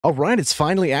All right, it's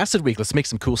finally Acid Week. Let's make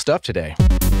some cool stuff today.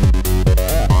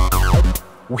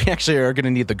 We actually are going to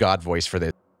need the God voice for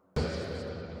this.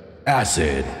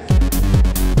 Acid.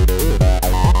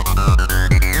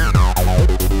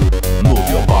 Move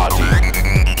your body.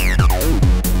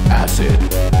 Acid.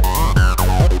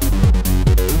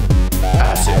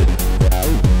 Acid.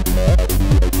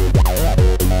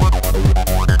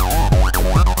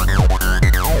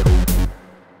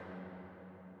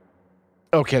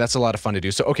 Okay, that's a lot of fun to do.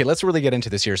 So, okay, let's really get into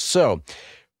this here. So,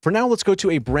 for now, let's go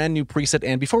to a brand new preset.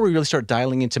 And before we really start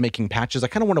dialing into making patches, I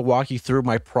kind of want to walk you through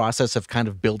my process of kind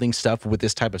of building stuff with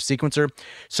this type of sequencer.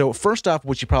 So first off,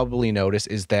 what you probably notice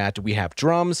is that we have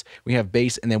drums, we have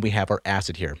bass, and then we have our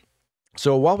acid here.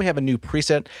 So while we have a new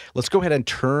preset, let's go ahead and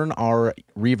turn our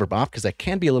reverb off because that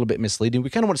can be a little bit misleading. We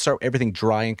kind of want to start everything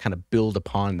dry and kind of build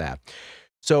upon that.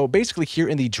 So basically here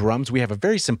in the drums, we have a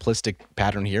very simplistic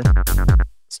pattern here.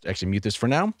 Let's actually mute this for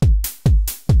now.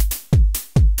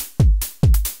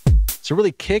 So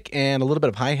really kick and a little bit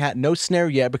of hi-hat, no snare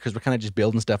yet because we're kind of just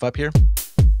building stuff up here.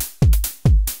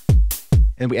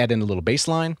 And we add in a little bass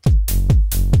line.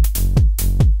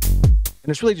 And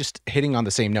it's really just hitting on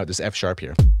the same note, this F sharp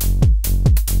here.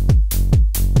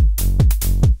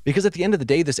 Because at the end of the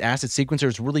day, this acid sequencer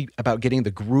is really about getting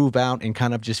the groove out and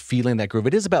kind of just feeling that groove.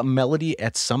 It is about melody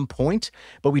at some point,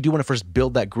 but we do want to first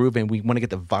build that groove and we want to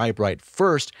get the vibe right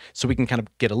first so we can kind of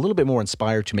get a little bit more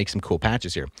inspired to make some cool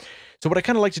patches here. So what I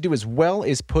kind of like to do as well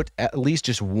is put at least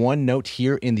just one note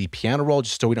here in the piano roll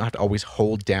just so we don't have to always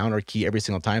hold down our key every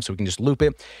single time, so we can just loop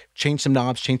it, change some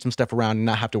knobs, change some stuff around, and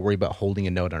not have to worry about holding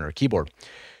a note on our keyboard.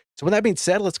 So with that being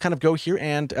said, let's kind of go here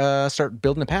and start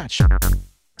building a patch.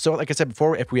 So like I said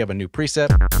before, if we have a new preset,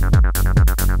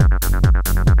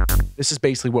 this is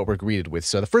basically what we're greeted with.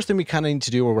 So the first thing we kind of need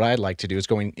to do, or what I'd like to do, is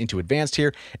going into advanced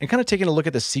here and kind of taking a look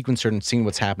at the sequencer and seeing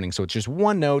what's happening. So it's just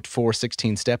one note for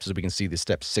 16 steps, as we can see the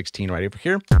step 16 right over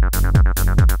here.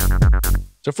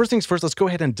 So first things first, let's go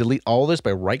ahead and delete all this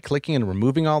by right-clicking and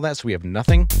removing all that so we have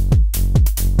nothing.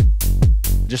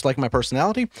 Just like my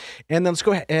personality. And then let's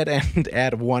go ahead and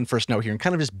add one first note here and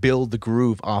kind of just build the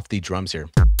groove off the drums here.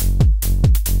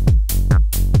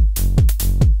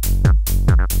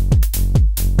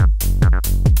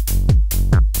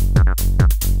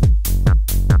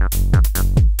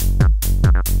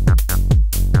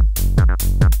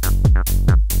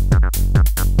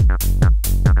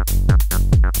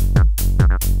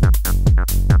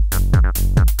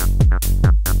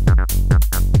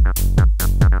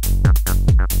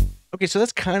 Okay, so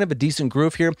that's kind of a decent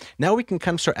groove here. Now we can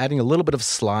kind of start adding a little bit of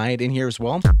slide in here as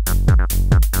well.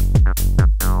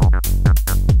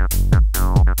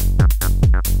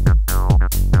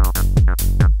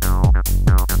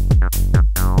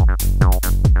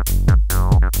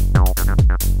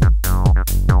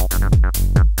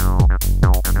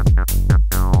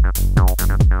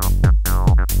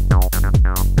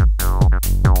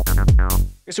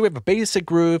 So we have a basic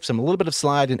groove, a little bit of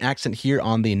slide and accent here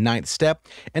on the 9th step.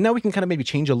 And now we can kind of maybe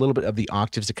change a little bit of the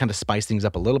octaves to kind of spice things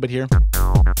up a little bit here.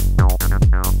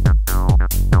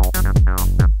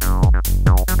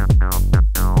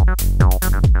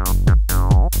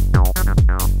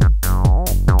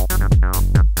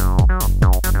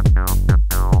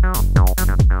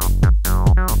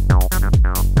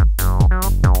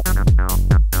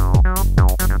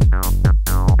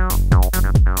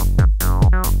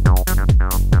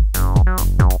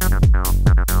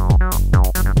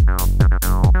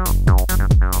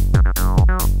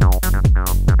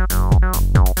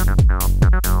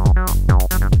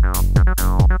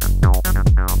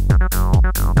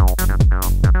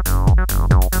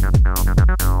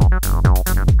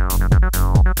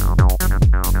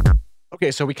 Okay,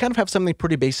 so we kind of have something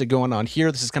pretty basic going on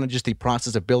here. This is kind of just the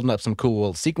process of building up some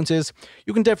cool sequences.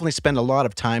 You can definitely spend a lot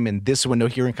of time in this window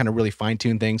here and kind of really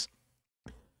fine-tune things.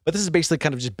 But this is basically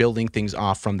kind of just building things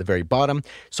off from the very bottom.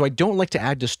 So I don't like to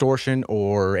add distortion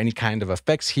or any kind of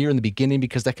effects here in the beginning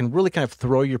because that can really kind of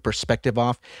throw your perspective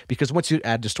off. Because once you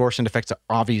add distortion effects,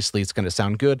 obviously it's going to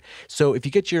sound good. So if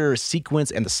you get your sequence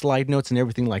and the slide notes and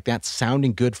everything like that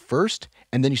sounding good first,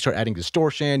 and then you start adding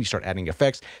distortion, you start adding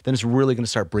effects, then it's really going to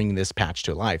start bringing this patch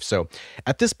to life. So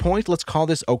at this point, let's call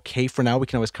this okay for now. We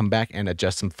can always come back and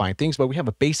adjust some fine things, but we have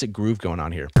a basic groove going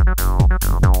on here.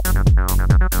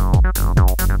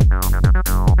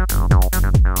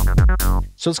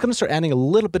 So it's going to start adding a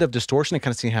little bit of distortion and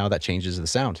kind of see how that changes the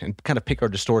sound and kind of pick our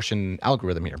distortion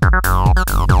algorithm here.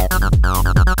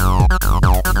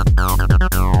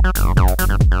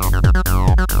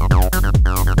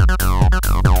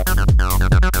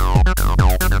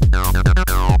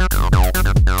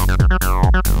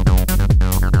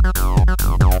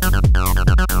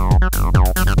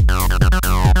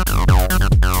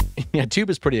 Yeah, tube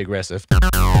is pretty aggressive.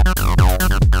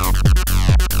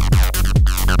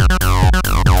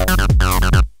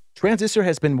 Transistor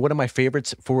has been one of my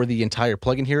favorites for the entire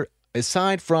plugin here.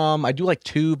 Aside from, I do like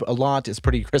tube a lot. It's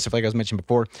pretty aggressive, like I was mentioning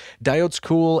before. Diode's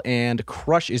cool, and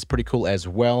Crush is pretty cool as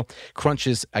well. Crunch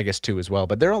is, I guess, too as well.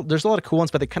 But there's a lot of cool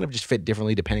ones, but they kind of just fit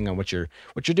differently depending on what you're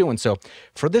doing. So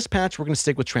for this patch, we're going to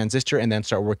stick with Transistor and then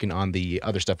start working on the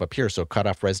other stuff up here. So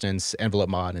cutoff, resonance, envelope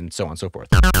mod, and so on and so forth.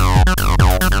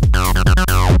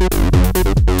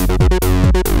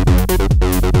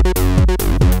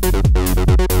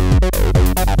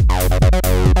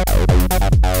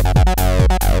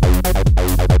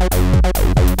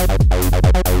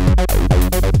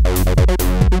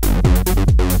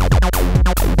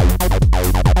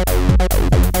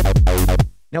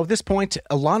 Now, at this point,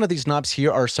 a lot of these knobs here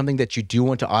are something that you do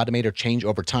want to automate or change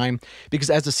over time, because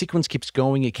as the sequence keeps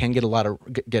going, it can get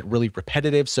really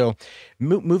repetitive. So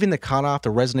moving the cutoff, the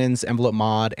resonance, envelope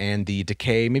mod, and the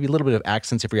decay, maybe a little bit of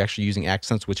accents if you're actually using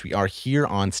accents, which we are here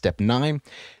on step 9.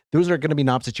 Those are going to be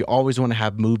knobs that you always want to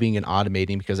have moving and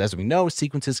automating, because as we know,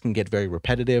 sequences can get very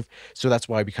repetitive. So that's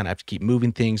why we kind of have to keep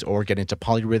moving things or get into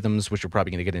polyrhythms, which we're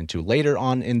probably going to get into later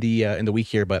on in the week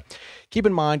here. But keep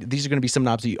in mind, these are going to be some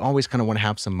knobs that you always kind of want to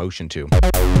have some motion to.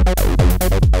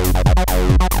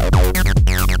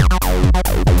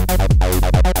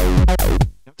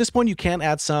 At this point, you can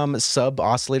add some sub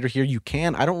oscillator here. You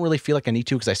can. I don't really feel like I need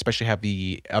to, because I especially have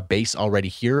a bass already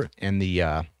here in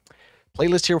the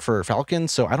playlist here for Falcon,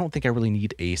 so I don't think I really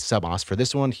need a sub-os for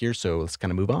this one here, so let's kind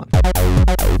of move on.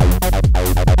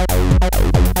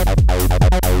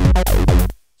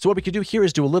 So what we could do here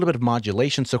is do a little bit of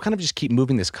modulation, so kind of just keep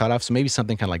moving this cutoff, so maybe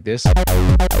something kind of like this.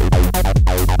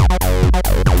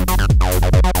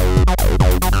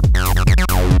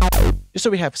 Just so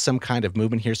we have some kind of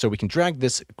movement here, so we can drag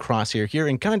this crosshair here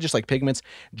and kind of just like Pigments,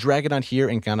 drag it on here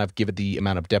and kind of give it the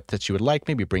amount of depth that you would like,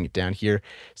 maybe bring it down here,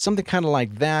 something kind of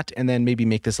like that, and then maybe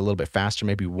make this a little bit faster,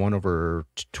 maybe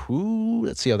 1/2.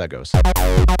 Let's see how that goes.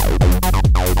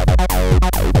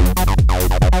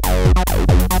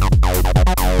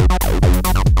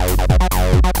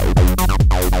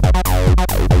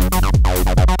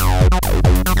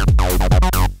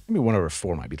 Maybe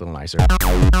 1/4 might be a little nicer.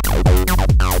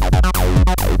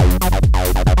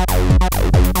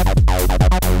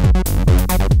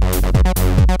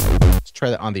 Let's try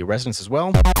that on the resonance as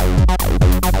well.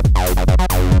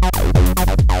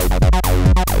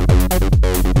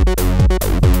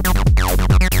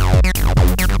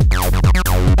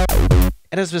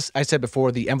 And as I said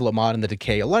before, the envelope mod and the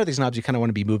decay, a lot of these knobs you kind of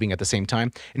want to be moving at the same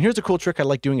time. And here's a cool trick I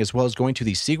like doing as well, is going to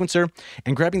the sequencer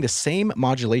and grabbing the same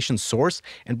modulation source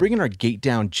and bringing our gate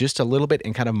down just a little bit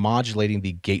and kind of modulating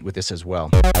the gate with this as well.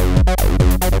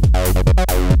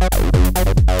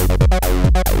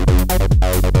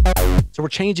 So we're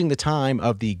changing the time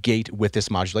of the gate with this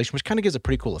modulation, which kind of gives a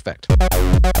pretty cool effect.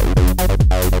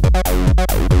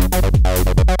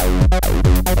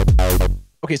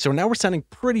 Okay, so now we're sounding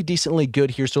pretty decently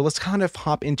good here, so let's kind of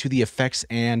hop into the effects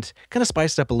and kind of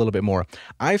spice it up a little bit more.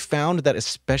 I've found that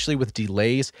especially with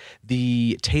delays,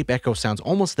 the tape echo sounds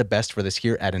almost the best for this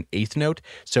here at an 1/8 note.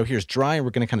 So here's dry, and we're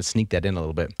going to kind of sneak that in a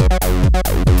little bit.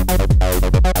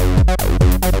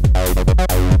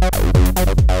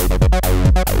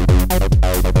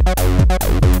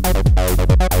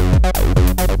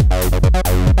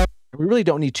 We really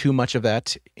don't need too much of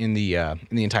that in the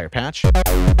entire patch.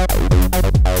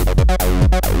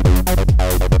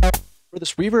 For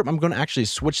this reverb, I'm going to actually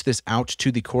switch this out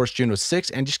to the Chorus Juno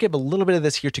 6 and just give a little bit of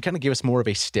this here to kind of give us more of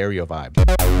a stereo vibe.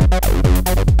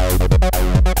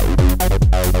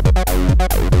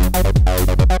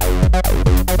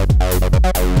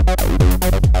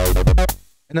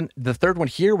 And then the third one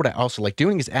here, what I also like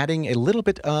doing is adding a little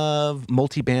bit of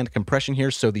multi-band compression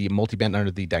here, so the multi-band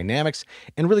under the dynamics,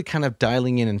 and really kind of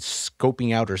dialing in and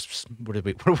scoping out, or what do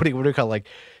we call it, like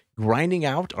grinding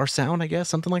out our sound, I guess,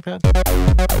 something like that.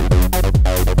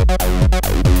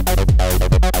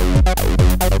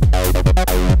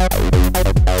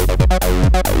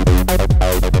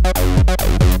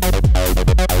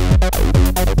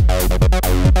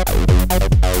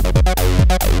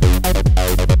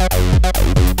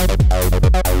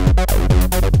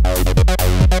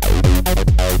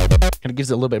 Kind of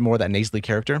gives it a little bit more of that nasally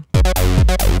character.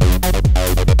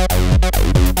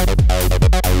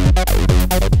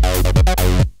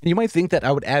 And you might think that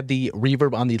I would add the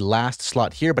reverb on the last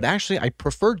slot here, but actually I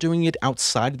prefer doing it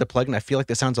outside of the plugin. I feel like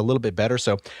that sounds a little bit better,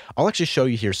 so I'll actually show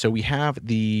you here. So we have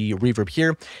the reverb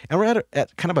here, and we're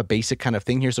at kind of a basic kind of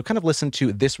thing here. So kind of listen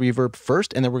to this reverb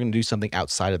first, and then we're going to do something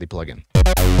outside of the plugin.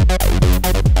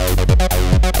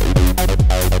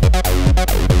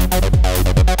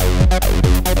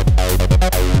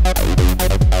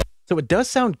 So it does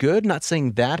sound good, not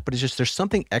saying that, but it's just there's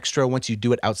something extra once you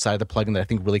do it outside the plugin that I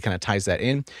think really kind of ties that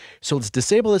in. So let's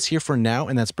disable this here for now,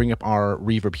 and let's bring up our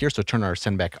reverb here. So turn our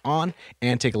send back on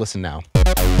and take a listen now.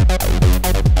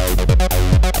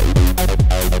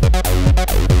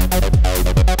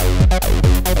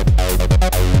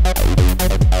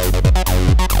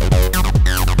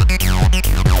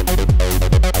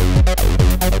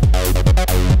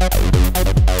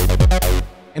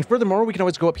 And furthermore, we can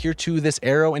always go up here to this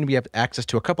arrow and we have access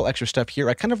to a couple extra stuff here.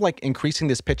 I kind of like increasing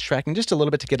this pitch tracking just a little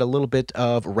bit to get a little bit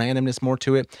of randomness more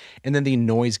to it. And then the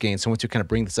noise gain. So once you kind of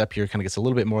bring this up here, it kind of gets a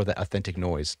little bit more of that authentic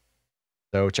noise.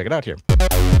 So check it out here.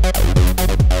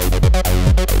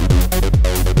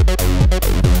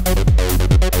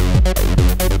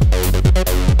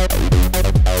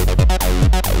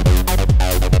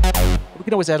 We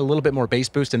can always add a little bit more bass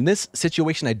boost. In this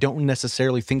situation, I don't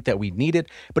necessarily think that we need it,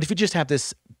 but if you just have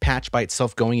this patch by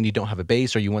itself going and you don't have a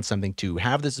bass, or you want something to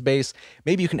have this bass,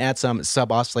 maybe you can add some sub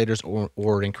oscillators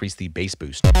or increase the bass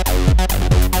boost.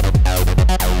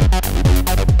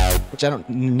 Which I don't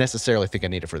necessarily think I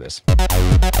need it for this.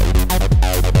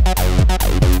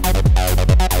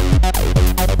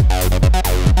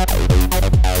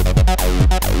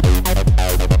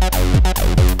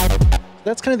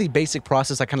 That's kind of the basic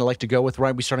process I kind of like to go with,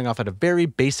 right? We're starting off at a very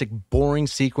basic, boring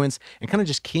sequence and kind of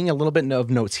just keying a little bit of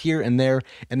notes here and there,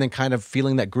 and then kind of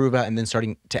feeling that groove out and then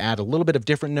starting to add a little bit of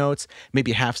different notes,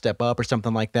 maybe a half step up or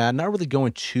something like that. Not really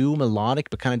going too melodic,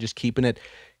 but kind of just keeping it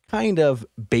kind of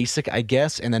basic, I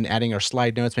guess, and then adding our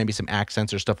slide notes, maybe some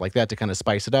accents or stuff like that to kind of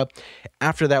spice it up.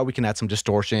 After that, we can add some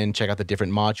distortion, check out the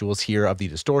different modules here of the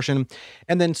distortion,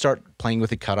 and then start playing with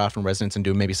the cutoff and resonance and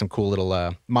doing maybe some cool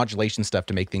little modulation stuff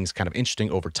to make things kind of interesting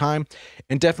over time.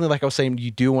 And definitely, like I was saying,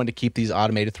 you do want to keep these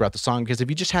automated throughout the song, because if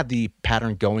you just have the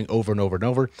pattern going over and over and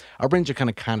over, our brains are kind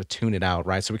of tune it out,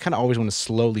 right? So we kind of always want to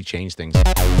slowly change things.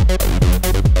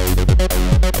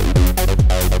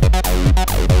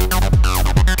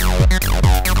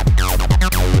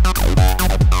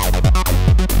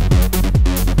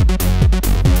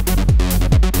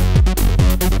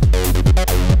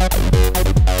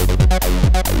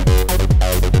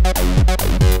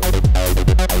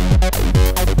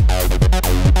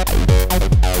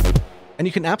 And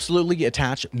you can absolutely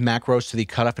attach macros to the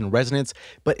cutoff and resonance,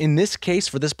 but in this case,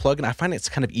 for this plugin, I find it's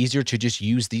kind of easier to just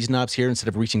use these knobs here instead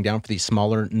of reaching down for these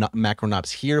smaller macro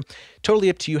knobs here. Totally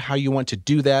up to you how you want to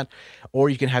do that, or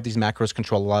you can have these macros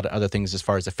control a lot of other things as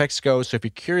far as effects go. So if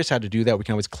you're curious how to do that, we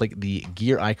can always click the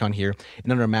gear icon here,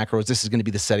 and under macros, this is going to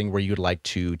be the setting where you'd like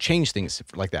to change things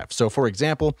like that. So for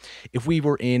example, if we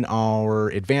were in our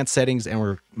advanced settings and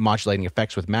we're modulating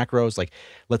effects with macros, like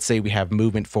let's say we have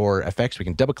movement for effects, we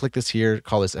can double click this here,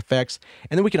 call this effects,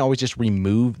 and then we can always just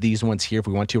remove these ones here if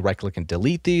we want to. Right click and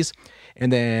delete these,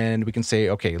 and then we can say,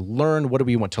 okay, learn, what do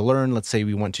we want to learn? Let's say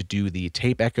we want to do the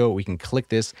tape echo. We can click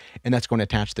this, and that's going to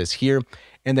attach this here.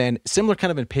 And then similar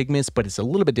kind of in Pigments, but it's a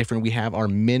little bit different. We have our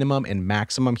minimum and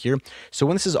maximum here. So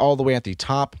when this is all the way at the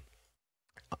top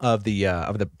of the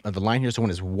line here, so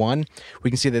when it's 1, we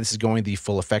can see that this is going the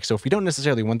full effect. So if we don't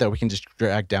necessarily want that, we can just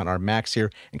drag down our max here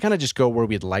and kind of just go where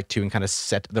we'd like to and kind of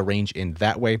set the range in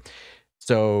that way.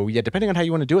 So yeah, depending on how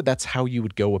you want to do it, that's how you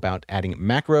would go about adding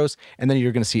macros. And then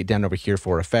you're going to see it down over here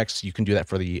for effects. You can do that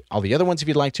for all the other ones if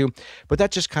you'd like to, but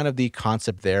that's just kind of the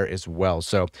concept there as well.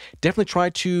 So definitely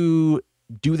try to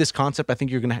do this concept. I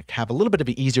think you're going to have a little bit of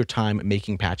an easier time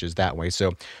making patches that way.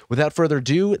 So without further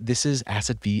ado, this is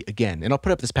Acid V again, and I'll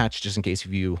put up this patch just in case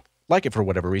if you like it for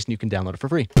whatever reason, you can download it for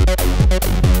free.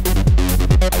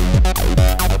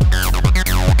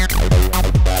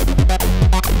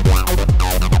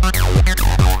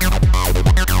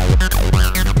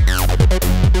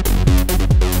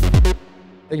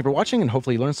 Thank you for watching, and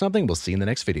hopefully you learned something. We'll see you in the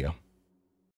next video.